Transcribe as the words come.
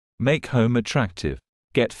Make home attractive.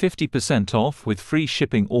 Get 50% off with free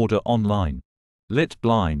shipping order online. Lit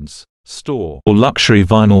blinds, store or luxury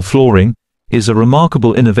vinyl flooring is a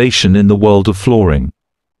remarkable innovation in the world of flooring.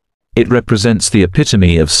 It represents the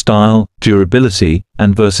epitome of style, durability,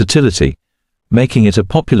 and versatility, making it a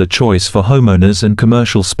popular choice for homeowners and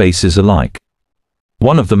commercial spaces alike.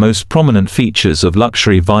 One of the most prominent features of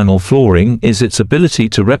luxury vinyl flooring is its ability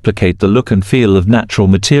to replicate the look and feel of natural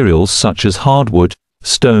materials such as hardwood,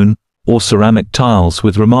 stone, or ceramic tiles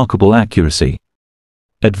with remarkable accuracy.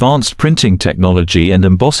 Advanced printing technology and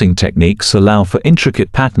embossing techniques allow for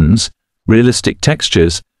intricate patterns, realistic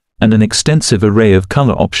textures, and an extensive array of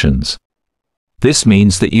color options. This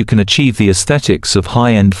means that you can achieve the aesthetics of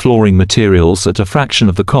high-end flooring materials at a fraction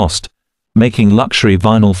of the cost, making luxury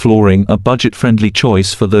vinyl flooring a budget-friendly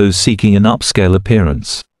choice for those seeking an upscale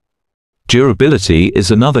appearance. Durability is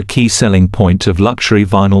another key selling point of luxury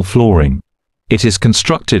vinyl flooring. It is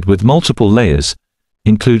constructed with multiple layers,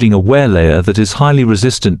 including a wear layer that is highly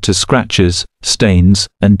resistant to scratches, stains,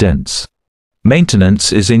 and dents.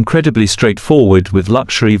 Maintenance is incredibly straightforward with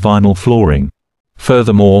luxury vinyl flooring.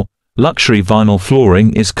 Furthermore, luxury vinyl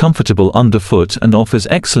flooring is comfortable underfoot and offers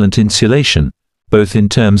excellent insulation, both in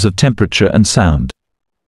terms of temperature and sound.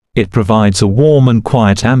 It provides a warm and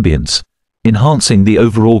quiet ambience, enhancing the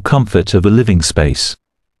overall comfort of a living space.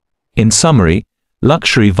 In summary,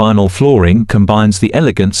 luxury vinyl flooring combines the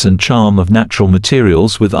elegance and charm of natural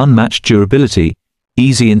materials with unmatched durability,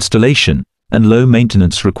 easy installation, and low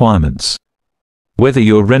maintenance requirements. Whether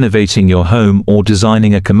you're renovating your home or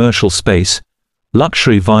designing a commercial space,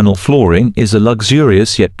 luxury vinyl flooring is a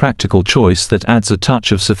luxurious yet practical choice that adds a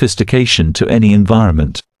touch of sophistication to any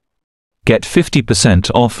environment. Get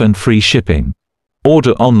 50% off and free shipping.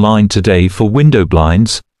 Order online today for window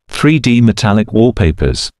blinds, 3D metallic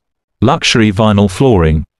wallpapers, luxury vinyl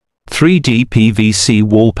flooring, 3D PVC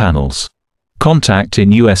wall panels. Contact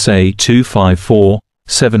in USA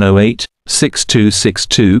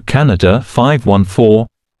 254-708-6262, Canada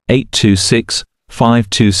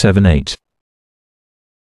 514-826-5278.